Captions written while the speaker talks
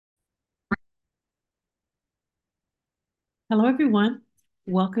Hello, everyone.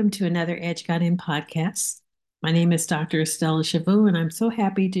 Welcome to another Edge Got In podcast. My name is Dr. Estella Chavou, and I'm so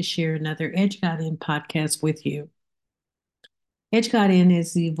happy to share another Edge Got In podcast with you. Edge Got In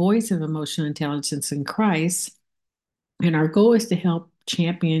is the voice of emotional intelligence in Christ, and our goal is to help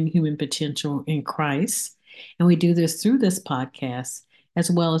champion human potential in Christ. And we do this through this podcast,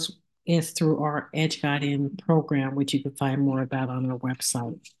 as well as through our Edge Got In program, which you can find more about on our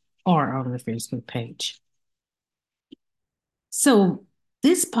website or on our Facebook page. So,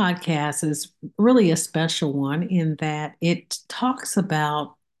 this podcast is really a special one in that it talks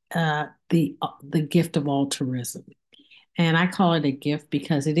about the gift of altruism, and I call it a gift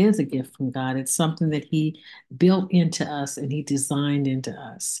because it is a gift from God. It's something that He built into us and He designed into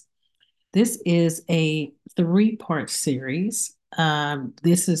us. This is a three-part series.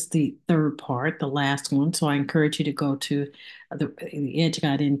 This is the third part, the last one. So I encourage you to go to the Edge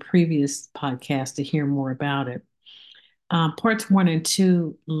Got In previous podcast to hear more about it. Parts one and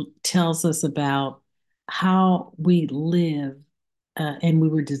two tells us about how we live, and we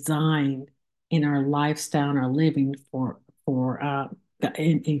were designed in our lifestyle and our living for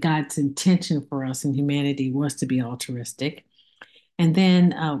and God's intention for us in humanity was to be altruistic. And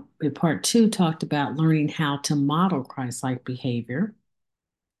then part two talked about learning how to model Christ-like behavior.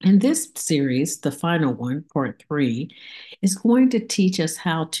 And this series, the final one, part three, is going to teach us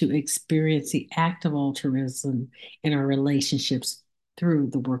how to experience the act of altruism in our relationships through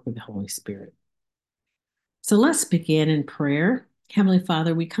the work of the Holy Spirit. So let's begin in prayer. Heavenly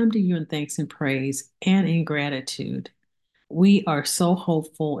Father, we come to you in thanks and praise and in gratitude. We are so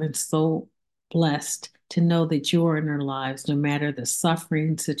hopeful and so blessed to know that you are in our lives, no matter the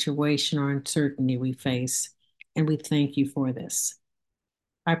suffering, situation, or uncertainty we face. And we thank you for this.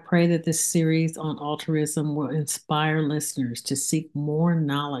 I pray that this series on altruism will inspire listeners to seek more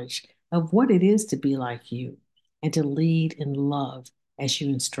knowledge of what it is to be like you and to lead in love as you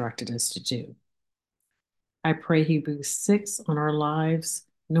instructed us to do. I pray Hebrews 6 on our lives,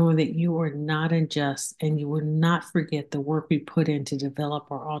 knowing that you are not unjust and you will not forget the work we put in to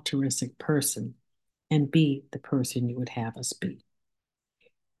develop our altruistic person and be the person you would have us be.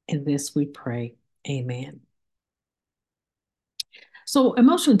 In this we pray, amen. So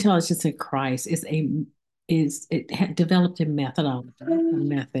emotional intelligence in Christ developed a methodology, a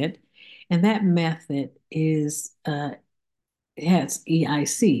method, and that method is it has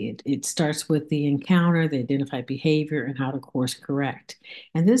EIC. It starts with the encounter, the identified behavior, and how to course correct.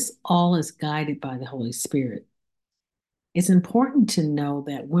 And this all is guided by the Holy Spirit. It's important to know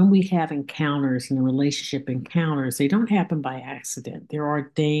that when we have encounters and relationship encounters, they don't happen by accident. They're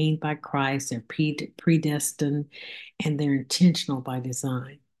ordained by Christ, they're predestined, and they're intentional by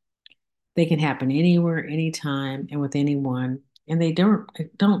design. They can happen anywhere, anytime, and with anyone, and they don't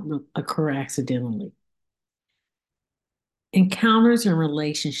occur accidentally. Encounters and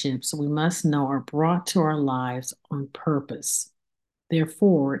relationships, we must know, are brought to our lives on purpose.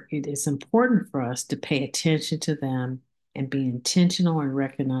 Therefore, it is important for us to pay attention to them and be intentional in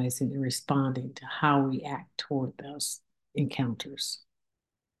recognizing and responding to how we act toward those encounters.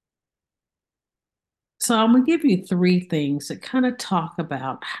 So, I'm going to give you three things that kind of talk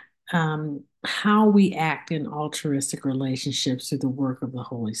about how we act in altruistic relationships through the work of the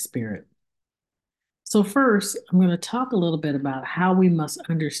Holy Spirit. So, first, I'm going to talk a little bit about how we must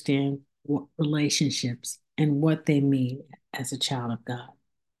understand what relationships and what they mean as a child of God.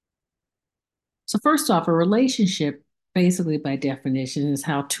 So, first off, a relationship, basically by definition, is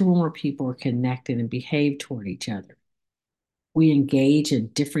how two or more people are connected and behave toward each other. We engage in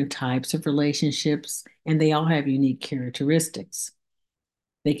different types of relationships, and they all have unique characteristics.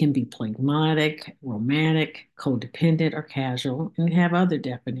 They can be platonic, romantic, codependent, or casual, and have other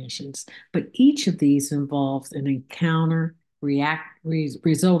definitions. But each of these involves an encounter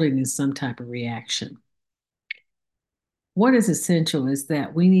resulting in some type of reaction. What is essential is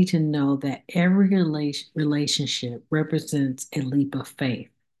that we need to know that every relationship represents a leap of faith.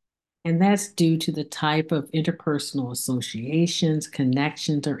 And that's due to the type of interpersonal associations,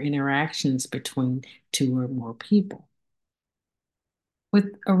 connections, or interactions between two or more people.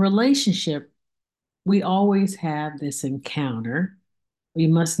 With a relationship, we always have this encounter. We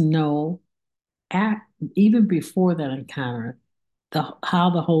must know, even before that encounter, how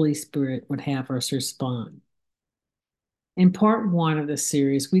the Holy Spirit would have us respond. In part one of the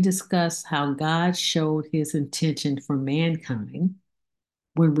series, we discussed how God showed his intention for mankind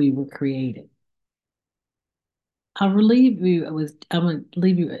when we were created. I'm going to leave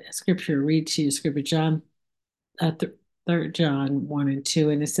you a scripture, read to you scripture, John, 3 John 1 and 2,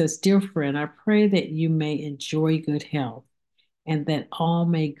 and it says, "Dear friend, I pray that you may enjoy good health and that all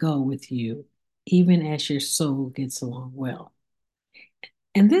may go with you even as your soul gets along well.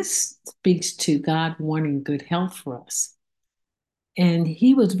 And this speaks to God wanting good health for us. And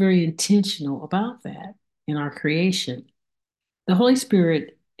He was very intentional about that in our creation. The Holy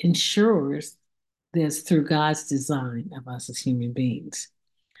Spirit ensures this through God's design of us as human beings.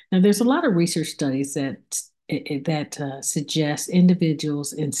 Now, there's a lot of research studies that suggest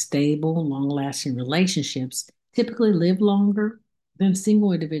individuals in stable, long-lasting relationships typically live longer than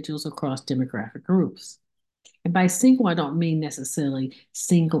single individuals across demographic groups. And by single, I don't mean necessarily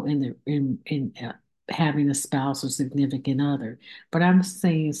single in having a spouse or significant other, but I'm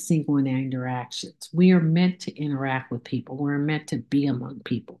saying single in our interactions. We are meant to interact with people. We're meant to be among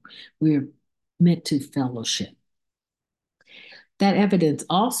people. We're meant to fellowship. That evidence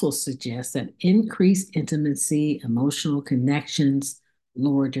also suggests that increased intimacy, emotional connections,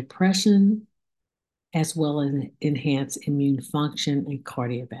 lower depression, as well as enhance immune function and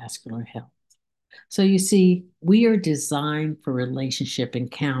cardiovascular health. So you see, we are designed for relationship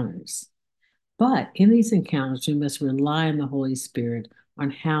encounters. But in these encounters, we must rely on the Holy Spirit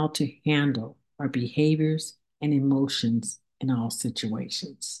on how to handle our behaviors and emotions in all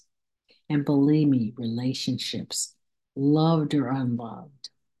situations. And believe me, relationships, loved or unloved,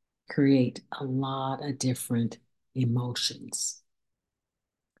 create a lot of different emotions.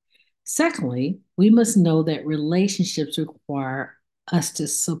 Secondly, we must know that relationships require us to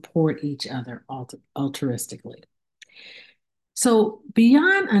support each other altruistically. So,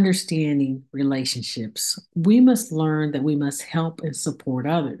 beyond understanding relationships, we must learn that we must help and support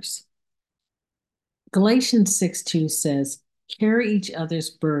others. Galatians 6:2 says, carry each other's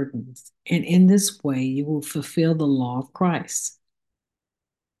burdens, and in this way you will fulfill the law of Christ.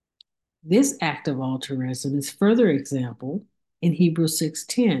 This act of altruism is further example in Hebrews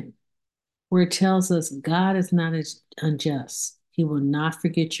 6:10, where it tells us God is not unjust. He will not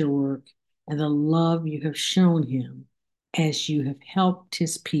forget your work and the love you have shown him as you have helped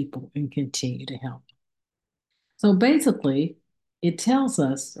his people and continue to help. So basically, it tells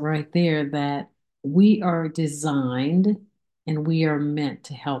us right there that we are designed and we are meant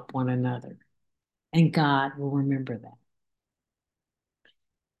to help one another, and God will remember that.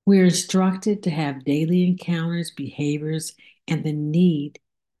 We're instructed to have daily encounters, behaviors, and the need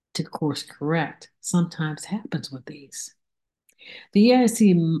to course correct sometimes happens with these. The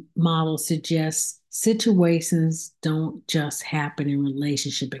EIC model suggests situations don't just happen in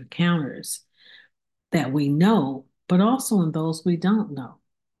relationship encounters that we know, but also in those we don't know.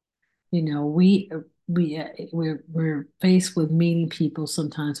 You know, we're faced with meeting people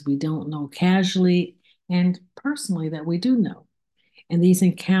sometimes we don't know casually and personally that we do know, and these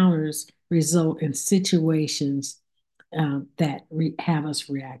encounters result in situations that have us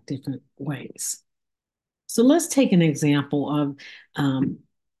react different ways. So let's take an example of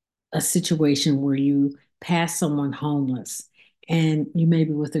a situation where you pass someone homeless and you may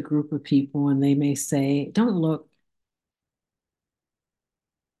be with a group of people and they may say, don't look,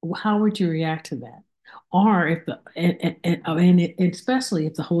 how would you react to that? Or if and especially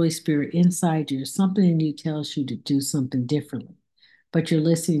if the Holy Spirit inside you, something in you tells you to do something differently, but you're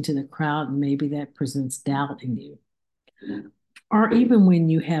listening to the crowd and maybe that presents doubt in you. Or even when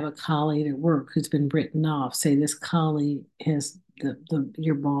you have a colleague at work who's been written off, say this colleague has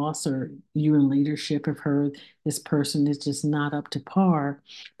your boss or you in leadership have heard this person is just not up to par,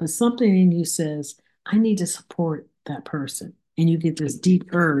 but something in you says, I need to support that person. And you get this deep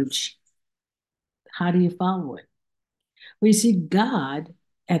urge. How do you follow it? Well, you see, God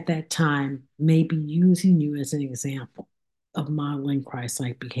at that time may be using you as an example of modeling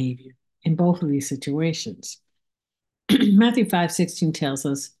Christ-like behavior in both of these situations. Matthew 5:16 tells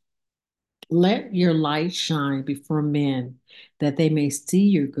us, let your light shine before men, that they may see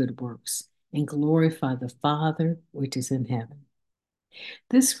your good works and glorify the Father which is in heaven.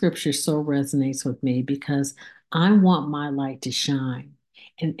 This scripture so resonates with me because I want my light to shine.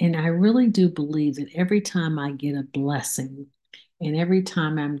 And I really do believe that every time I get a blessing and every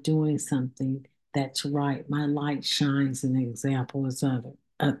time I'm doing something that's right, my light shines an example as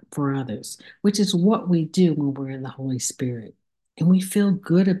for others, which is what we do when we're in the Holy Spirit. And we feel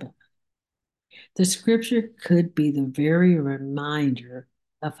good about it. The scripture could be the very reminder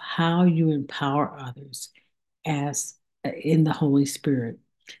of how you empower others as in the Holy Spirit.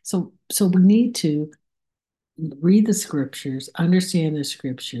 So we need to read the scriptures, understand the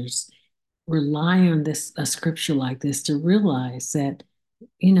scriptures, rely on this a scripture like this to realize that,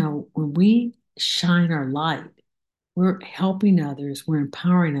 you know, when we shine our light, we're helping others, we're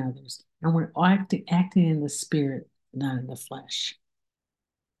empowering others, and we're acting in the spirit, not in the flesh.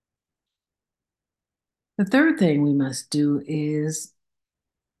 The third thing we must do is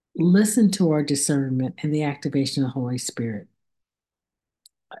listen to our discernment and the activation of the Holy Spirit.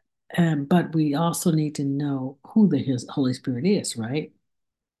 But we also need to know who the Holy Spirit is, right?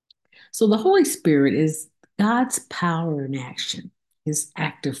 So the Holy Spirit is God's power in action, his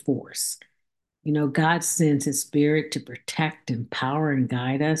active force. God sends his spirit to protect, empower, and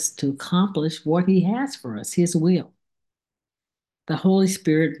guide us to accomplish what he has for us, his will. The Holy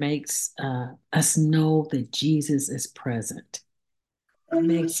Spirit makes us know that Jesus is present. It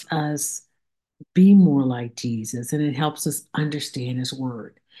makes us be more like Jesus, and it helps us understand his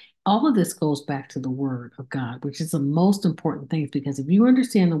word. All of this goes back to the word of God, which is the most important thing, because if you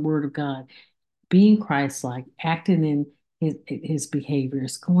understand the word of God, being Christ-like, acting in his behavior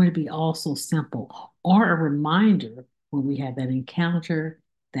is going to be also simple, or a reminder when we have that encounter,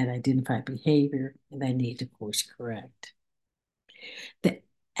 that identified behavior, and that need to course correct. The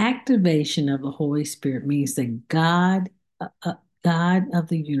activation of the Holy Spirit means that God of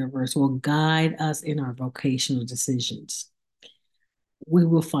the universe will guide us in our vocational decisions. We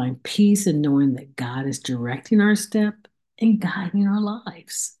will find peace in knowing that God is directing our step and guiding our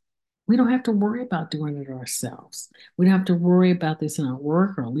lives. We don't have to worry about doing it ourselves. We don't have to worry about this in our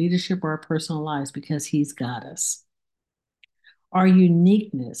work, our leadership, or our personal lives, because he's got us. Our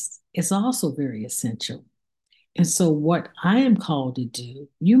uniqueness is also very essential. And so, what I am called to do,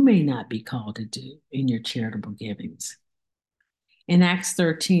 you may not be called to do in your charitable givings. In Acts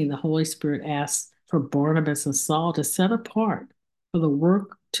 13, the Holy Spirit asks for Barnabas and Saul to set apart for the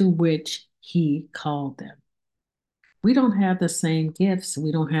work to which he called them. We don't have the same gifts,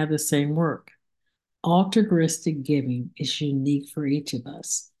 we don't have the same work. Altruistic giving is unique for each of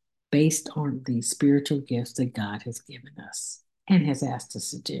us based on the spiritual gifts that God has given us and has asked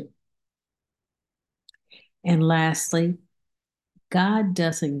us to do. And lastly, God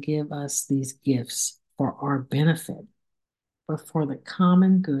doesn't give us these gifts for our benefit, but for the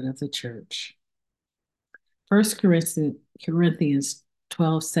common good of the church. 1 Corinthians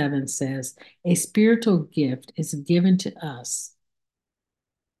 12:7 says, a spiritual gift is given to us,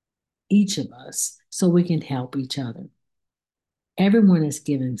 each of us, so we can help each other. Everyone is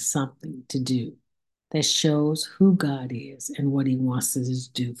given something to do that shows who God is and what he wants us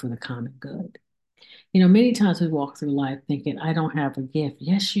to do for the common good. Many times we walk through life thinking, I don't have a gift.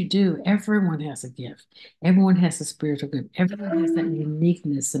 Yes, you do. Everyone has a gift. Everyone has a spiritual gift. Everyone has that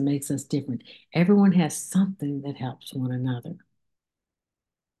uniqueness that makes us different. Everyone has something that helps one another.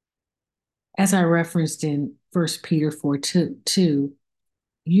 As I referenced in 1 Peter 4:2,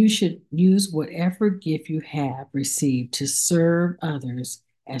 you should use whatever gift you have received to serve others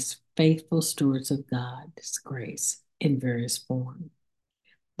as faithful stewards of God's grace in various forms.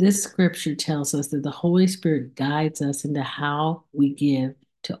 This scripture tells us that the Holy Spirit guides us into how we give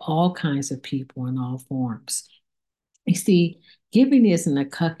to all kinds of people in all forms. You see, giving isn't a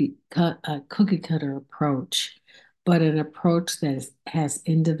cookie cutter approach, but an approach that has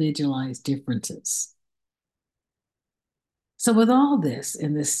individualized differences. So, with all this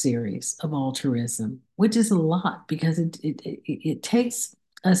in this series of altruism, which is a lot because it takes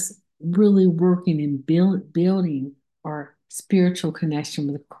us really working and building our spiritual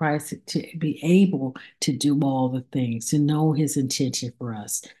connection with Christ to be able to do all the things, to know his intention for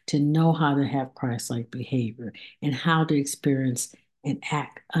us, to know how to have Christ-like behavior, and how to experience and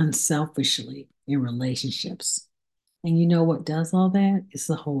act unselfishly in relationships. And you know what does all that? It's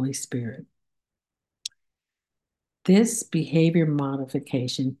the Holy Spirit. This behavior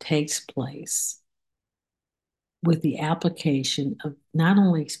modification takes place with the application of not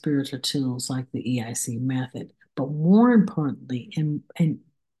only spiritual tools like the EIC method, but more importantly, and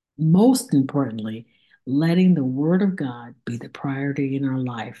most importantly, letting the Word of God be the priority in our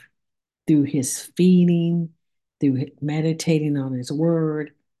life through his feeding, through meditating on his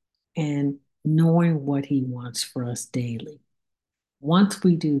Word, and knowing what he wants for us daily. Once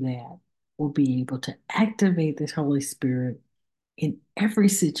we do that, we'll be able to activate this Holy Spirit in every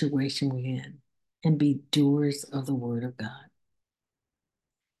situation we're in and be doers of the Word of God.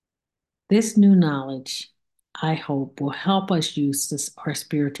 This new knowledge, I hope, will help us use our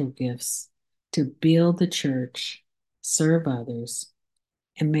spiritual gifts to build the church, serve others,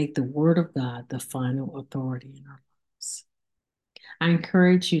 and make the Word of God the final authority in our lives. I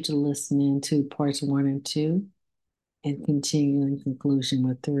encourage you to listen in to parts 1 and 2 and continue in conclusion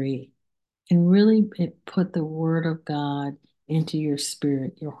with 3. And really put the Word of God into your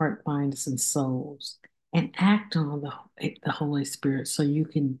spirit, your heart, minds, and souls, and act on the Holy Spirit so you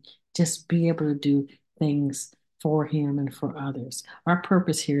can just be able to do things for him and for others. Our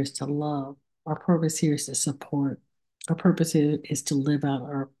purpose here is to love. Our purpose here is to support. Our purpose here is to live out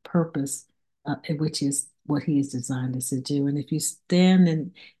our purpose, which is what He has designed us to do. And if you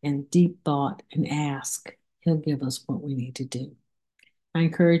stand in deep thought and ask, He'll give us what we need to do. I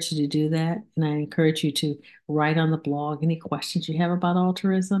encourage you to do that, and I encourage you to write on the blog any questions you have about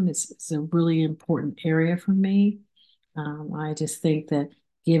altruism. It's a really important area for me. I just think that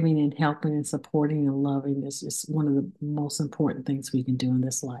giving and helping and supporting and loving is just one of the most important things we can do in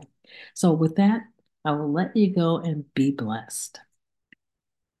this life. So, with that, I will let you go and be blessed.